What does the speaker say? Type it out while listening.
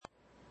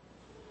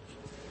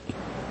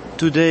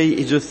Today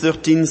is the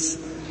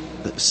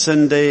 13th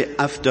Sunday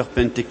after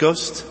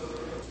Pentecost.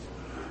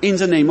 In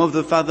the name of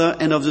the Father,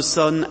 and of the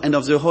Son, and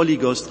of the Holy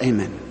Ghost.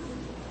 Amen.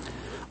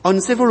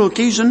 On several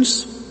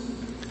occasions,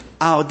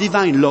 our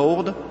divine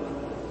Lord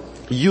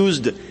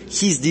used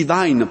his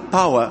divine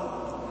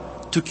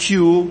power to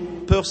cure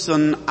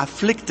persons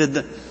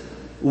afflicted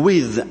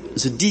with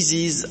the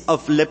disease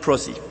of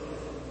leprosy.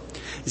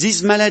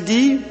 This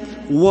malady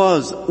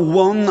was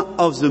one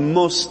of the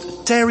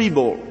most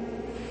terrible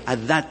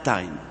at that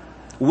time.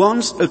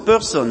 Once a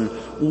person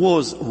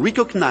was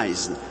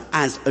recognized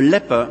as a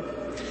leper,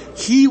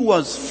 he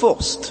was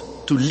forced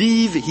to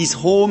leave his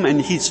home and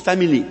his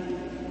family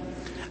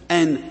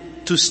and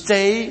to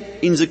stay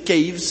in the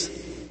caves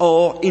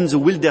or in the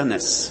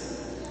wilderness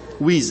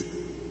with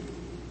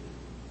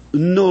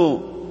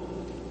no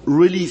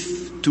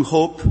relief to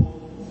hope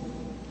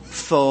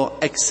for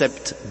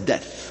except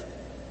death.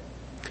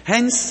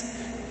 Hence,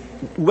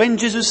 when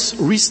Jesus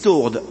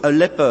restored a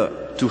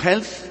leper to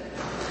health,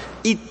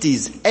 it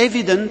is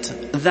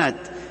evident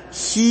that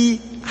he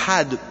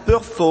had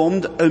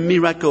performed a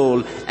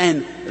miracle,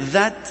 and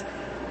that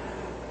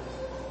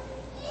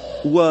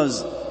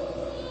was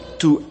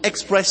to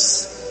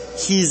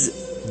express his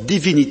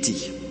divinity.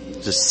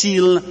 The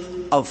seal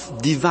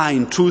of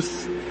divine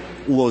truth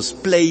was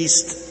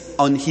placed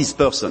on his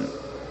person.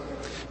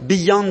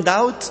 Beyond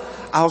doubt,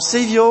 our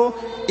Savior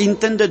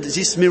intended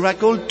this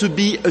miracle to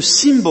be a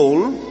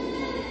symbol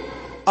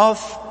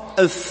of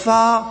a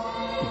far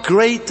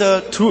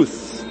greater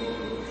truth.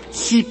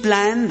 He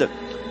planned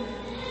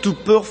to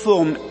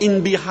perform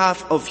in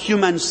behalf of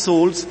human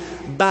souls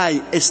by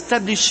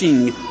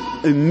establishing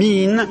a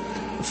mean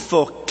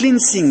for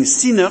cleansing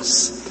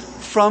sinners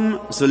from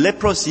the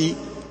leprosy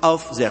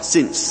of their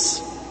sins.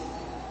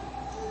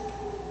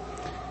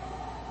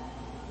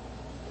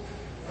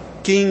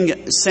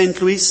 King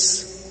St.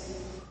 Louis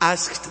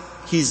asked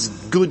his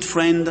good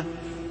friend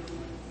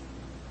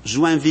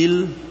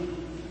Joinville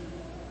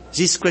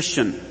this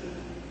question: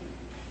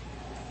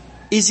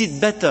 is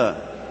it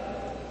better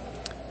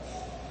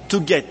to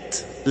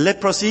get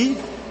leprosy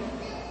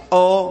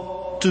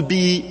or to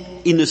be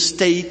in a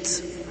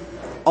state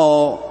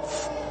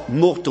of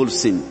mortal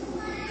sin?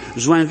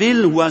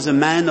 Joinville was a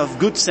man of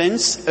good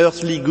sense,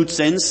 earthly good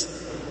sense,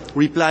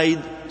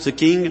 replied the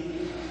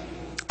king,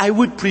 I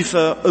would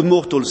prefer a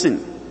mortal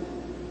sin.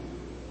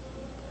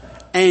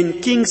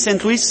 And King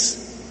St.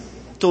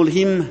 Louis told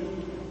him,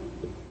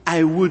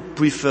 I would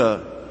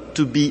prefer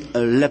to be a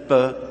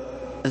leper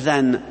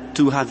than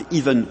to have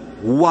even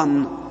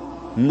one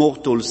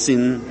mortal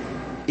sin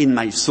in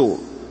my soul.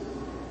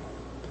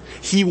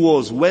 He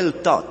was well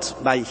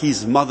taught by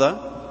his mother,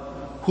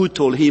 who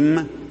told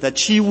him that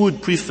she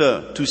would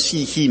prefer to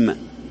see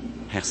him,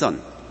 her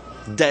son,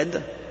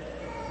 dead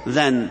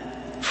than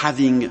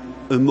having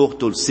a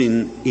mortal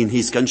sin in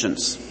his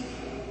conscience.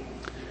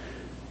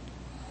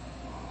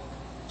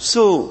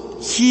 So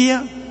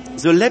here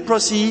the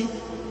leprosy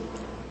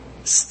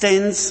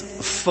stands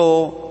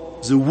for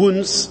the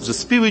wounds, the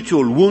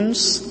spiritual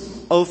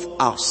wounds of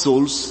our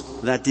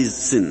souls, that is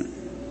sin.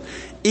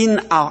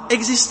 In our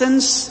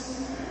existence,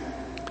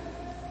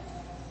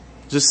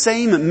 the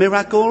same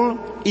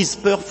miracle is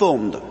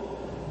performed.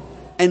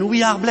 And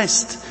we are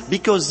blessed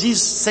because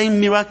this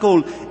same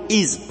miracle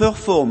is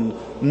performed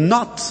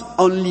not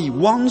only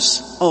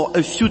once or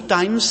a few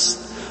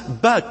times,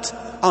 but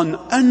on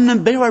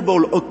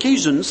unbearable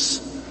occasions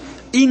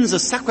in the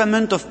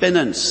sacrament of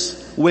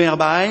penance,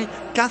 whereby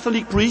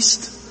Catholic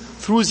priests,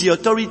 through the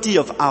authority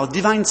of our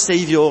divine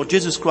Savior,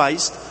 Jesus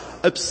Christ,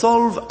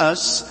 absolve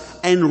us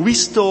and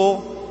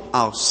restore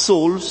our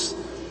souls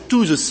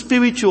to the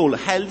spiritual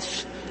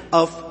health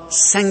of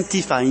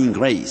sanctifying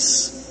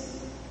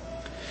grace.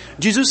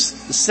 Jesus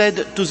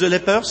said to the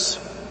lepers,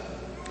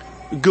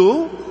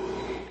 go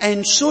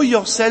and show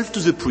yourself to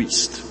the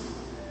priest.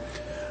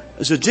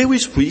 The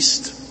Jewish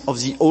priest of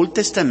the Old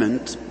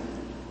Testament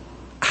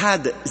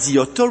had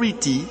the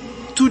authority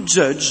to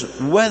judge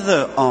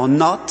whether or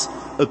not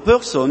a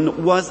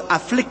person was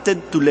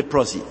afflicted to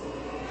leprosy.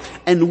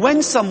 And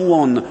when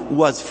someone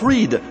was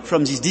freed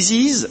from this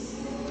disease,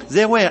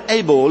 they were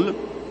able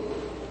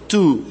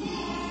to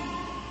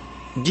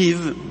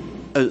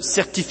give a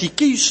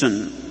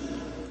certification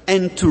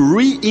and to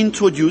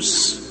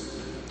reintroduce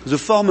the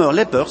former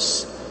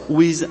lepers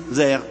with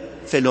their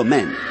fellow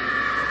men.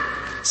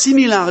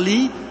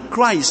 Similarly,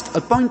 Christ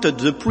appointed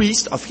the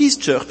priests of his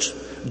church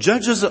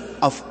judges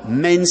of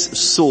men's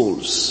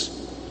souls,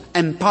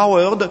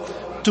 empowered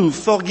to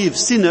forgive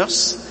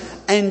sinners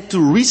and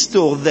to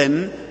restore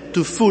them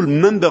to full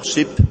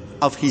membership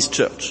of his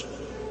church.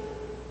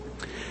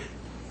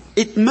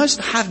 It must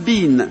have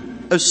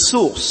been a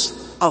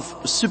source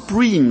of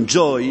supreme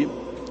joy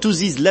to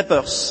these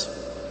lepers,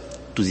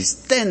 to these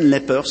 10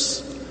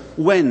 lepers,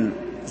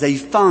 when they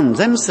found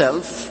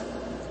themselves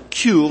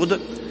cured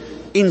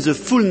in the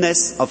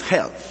fullness of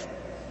health.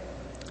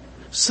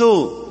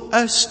 So,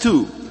 us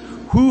too,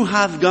 who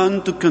have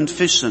gone to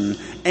confession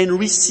and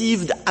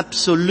received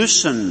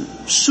absolution,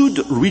 should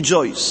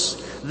rejoice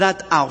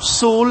that our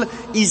soul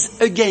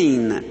is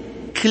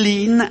again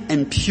clean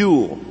and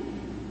pure.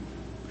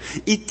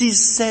 It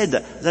is said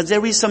that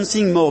there is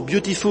something more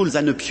beautiful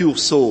than a pure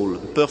soul, a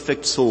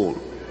perfect soul.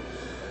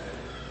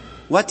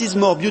 What is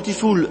more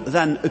beautiful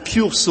than a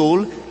pure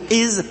soul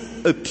is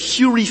a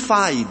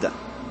purified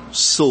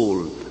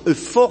soul, a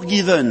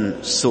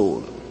forgiven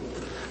soul.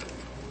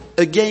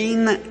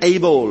 Again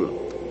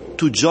able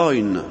to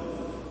join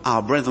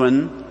our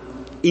brethren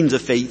in the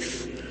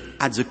faith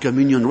at the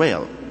communion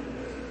rail.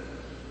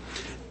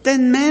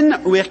 10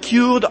 men were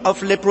cured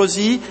of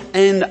leprosy,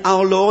 and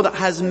our Lord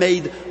has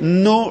made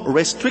no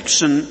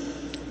restriction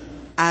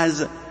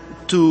as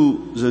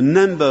to the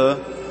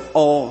number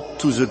or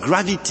to the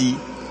gravity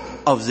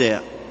of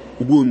their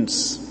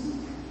wounds.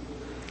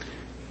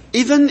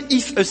 Even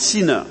if a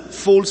sinner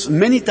falls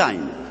many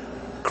times,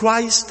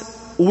 Christ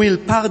will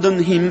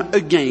pardon him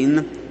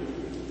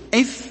again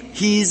if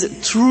he is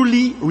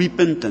truly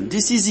repentant.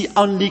 This is the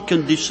only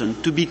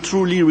condition, to be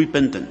truly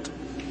repentant.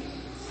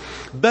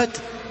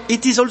 But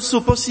it is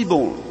also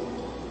possible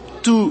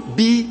to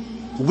be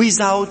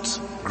without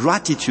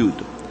gratitude,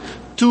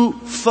 to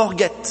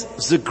forget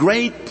the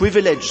great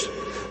privilege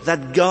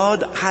that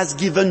God has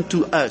given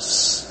to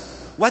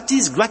us. What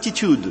is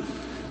gratitude?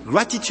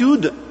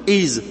 Gratitude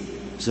is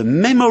the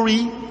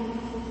memory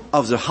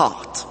of the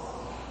heart.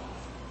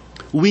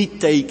 We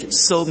take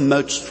so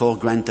much for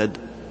granted.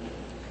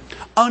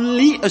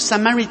 Only a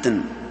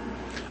Samaritan,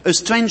 a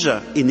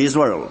stranger in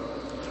Israel,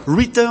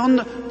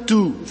 returned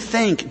to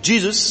thank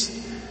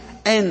Jesus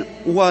and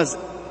was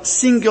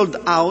singled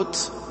out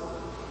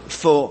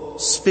for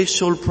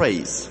special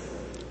praise.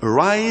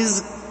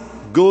 Arise,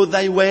 go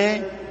thy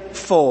way,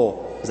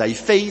 for thy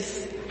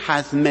faith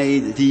hath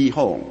made thee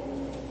whole.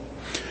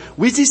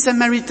 With this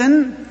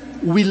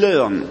Samaritan, we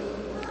learn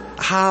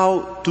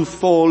how to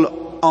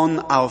fall on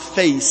our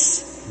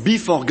face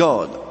before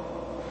God.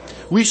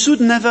 We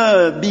should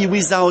never be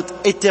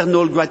without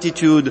eternal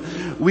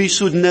gratitude. We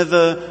should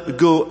never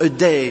go a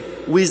day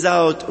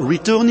without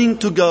returning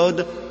to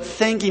God,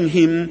 thanking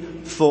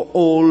Him for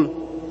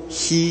all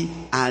He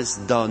has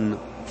done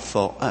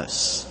for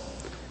us.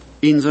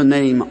 In the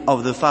name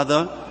of the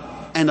Father,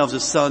 and of the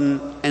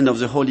Son, and of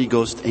the Holy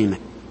Ghost,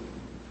 amen.